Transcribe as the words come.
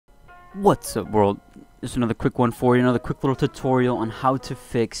What's up, world? Just another quick one for you, another quick little tutorial on how to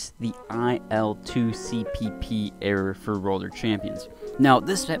fix the IL2CPP error for Roller Champions. Now,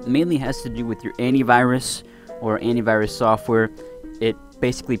 this mainly has to do with your antivirus or antivirus software. It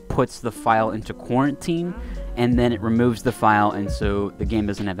basically puts the file into quarantine, and then it removes the file, and so the game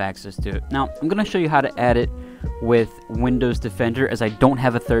doesn't have access to it. Now, I'm going to show you how to add it with Windows Defender, as I don't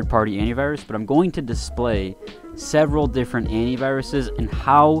have a third-party antivirus, but I'm going to display several different antiviruses and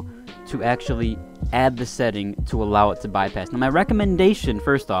how to actually add the setting to allow it to bypass. Now, my recommendation,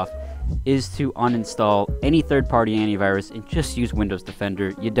 first off, is to uninstall any third-party antivirus and just use Windows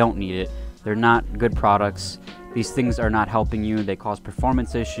Defender. You don't need it. They're not good products. These things are not helping you. They cause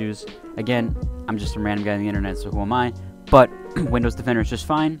performance issues. Again, I'm just some random guy on the internet, so who am I? But Windows Defender is just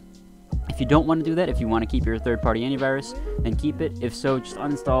fine. If you don't want to do that, if you want to keep your third-party antivirus, then keep it. If so, just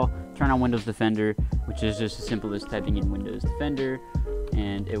uninstall, turn on Windows Defender, which is just as simple as typing in Windows Defender,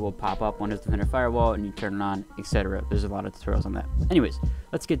 and it will pop up Windows Defender Firewall, and you turn it on, etc. There's a lot of tutorials on that. Anyways,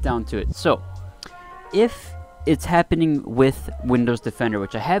 let's get down to it. So, if it's happening with Windows Defender,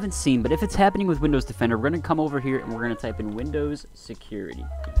 which I haven't seen, but if it's happening with Windows Defender, we're going to come over here and we're going to type in Windows Security.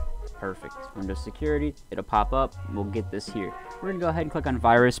 Perfect. Windows Security, it'll pop up. We'll get this here. We're going to go ahead and click on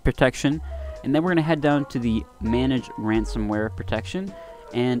Virus Protection, and then we're going to head down to the Manage Ransomware Protection.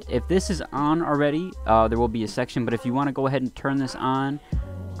 And if this is on already, there will be a section, but if you want to go ahead and turn this on,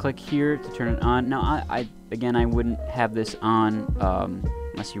 click here to turn it on. Now, again, I wouldn't have this on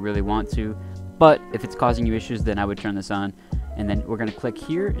unless you really want to, but if it's causing you issues, then I would turn this on. And then we're going to click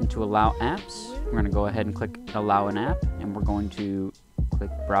here and to allow apps. We're going to go ahead and click Allow an App, and we're going to click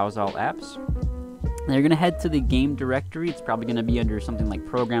Browse All Apps. And you're going to head to the game directory. It's probably going to be under something like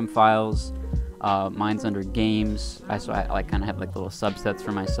Program Files. Mine's under Games. So I kind of have like little subsets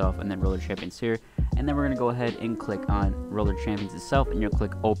for myself, and then Roller Champions here. And then we're going to go ahead and click on Roller Champions itself, and you'll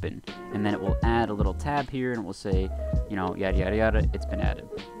click Open. And then it will add a little tab here, and it will say, you know, yada yada yada, it's been added.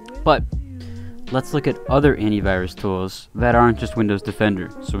 But let's look at other antivirus tools that aren't just Windows Defender,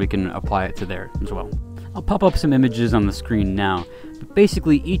 so we can apply it to there as well. I'll pop up some images on the screen now, but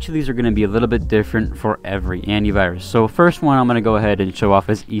basically each of these are going to be a little bit different for every antivirus. So first one I'm going to go ahead and show off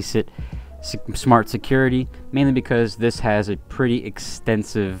is ESET Smart Security, mainly because this has a pretty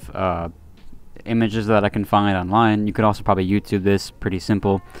extensive images that I can find online. You could also probably YouTube this, pretty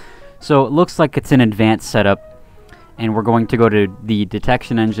simple. So it looks like it's an advanced setup, and we're going to go to the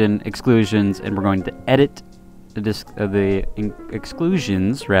detection engine, exclusions, and we're going to edit the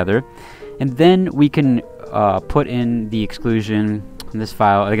exclusions rather, and then we can put in the exclusion in this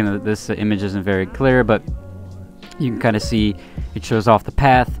file. Again, this image isn't very clear, but you can kind of see it shows off the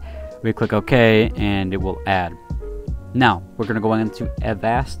path. We click OK, and it will add. Now we're going to go into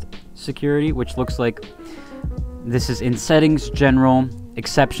Avast Security, which looks like this is in Settings, General,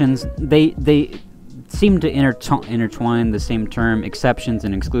 Exceptions. They seem to intertwine the same term, exceptions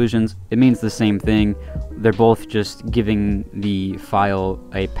and exclusions. It means the same thing. They're both just giving the file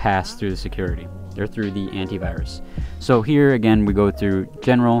a pass through the security, or through the antivirus. So here again, we go through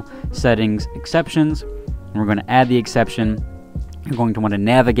General, Settings, Exceptions, and we're going to add the exception. You're going to want to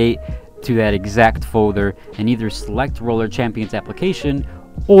navigate to that exact folder and either select Roller Champions application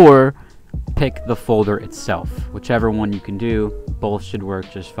or pick the folder itself. Whichever one you can do, both should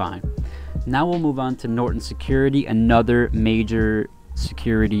work just fine. Now we'll move on to Norton Security, another major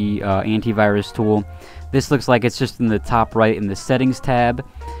security antivirus tool. This looks like it's just in the top right in the Settings tab,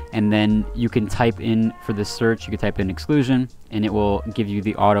 and then you can type in, for the search, you can type in exclusion, and it will give you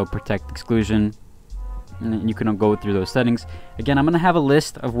the auto protect exclusion, and you can go through those settings. Again, I'm going to have a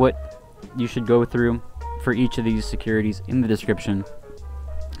list of what you should go through for each of these securities in the description,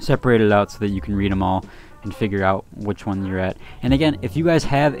 separate it out so that you can read them all and figure out which one you're at. And again, if you guys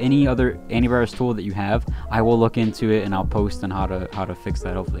have any other antivirus tool that you have, I will look into it and I'll post on how to fix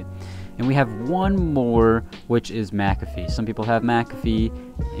that, hopefully. And we have one more, which is McAfee. Some people have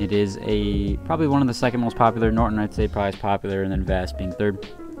McAfee. It is probably one of the second most popular. Norton, I'd say, probably is popular, and then Avast being third.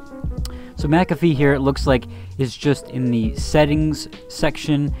 So McAfee here, it looks like, is just in the Settings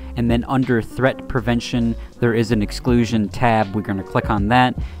section, and then under Threat Prevention, there is an exclusion tab. We're going to click on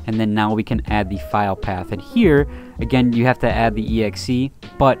that, and then now we can add the file path. And here, again, you have to add the exe,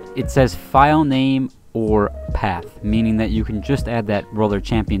 but it says file name or path, meaning that you can just add that Roller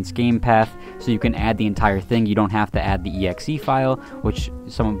Champions game path, so you can add the entire thing. You don't have to add the exe file, which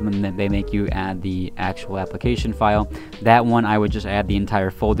some of them, they make you add the actual application file. That one, I would just add the entire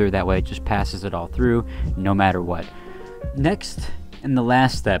folder. That way it just passes it all through, no matter what. Next, and the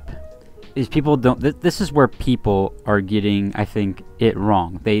last step, is people don't, this is where people are getting, I think, it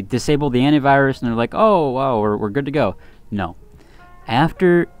wrong. They disable the antivirus and they're like, oh, wow, we're good to go. No.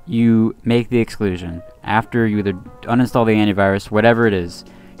 after you make the exclusion, after you either uninstall the antivirus, whatever it is,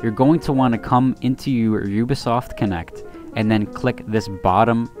 you're going to want to come into your Ubisoft Connect and then click this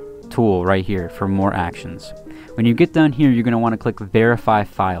bottom tool right here for more actions. When you get down here, you're going to want to click Verify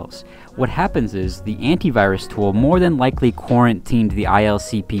Files. What happens is the antivirus tool more than likely quarantined the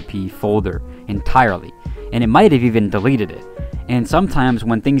IL2CPP folder entirely, and it might have even deleted it. And sometimes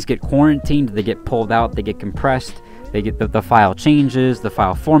when things get quarantined, they get pulled out, they get compressed, they get the file changes, the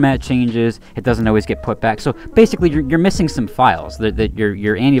file format changes, it doesn't always get put back. So basically you're missing some files that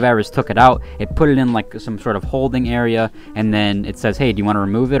your antivirus took it out, it put it in like some sort of holding area, and then it says, hey, do you want to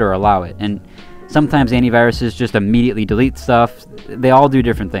remove it or allow it? And sometimes antiviruses just immediately delete stuff. They all do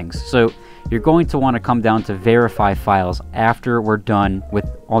different things. So you're going to want to come down to Verify Files after we're done with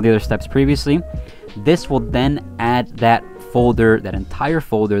all the other steps previously. This will then add that folder, that entire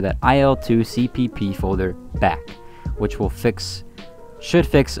folder, that IL2CPP folder back, which will should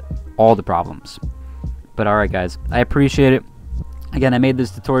fix all the problems. But alright guys, I appreciate it. Again, I made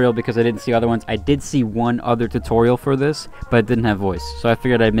this tutorial because I didn't see other ones. I did see one other tutorial for this, but it didn't have voice. So I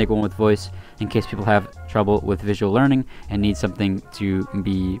figured I'd make one with voice in case people have trouble with visual learning and need something to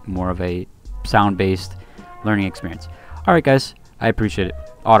be more of a sound-based learning experience. Alright guys, I appreciate it.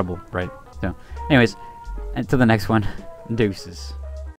 Audible, right? So anyways, until the next one, deuces.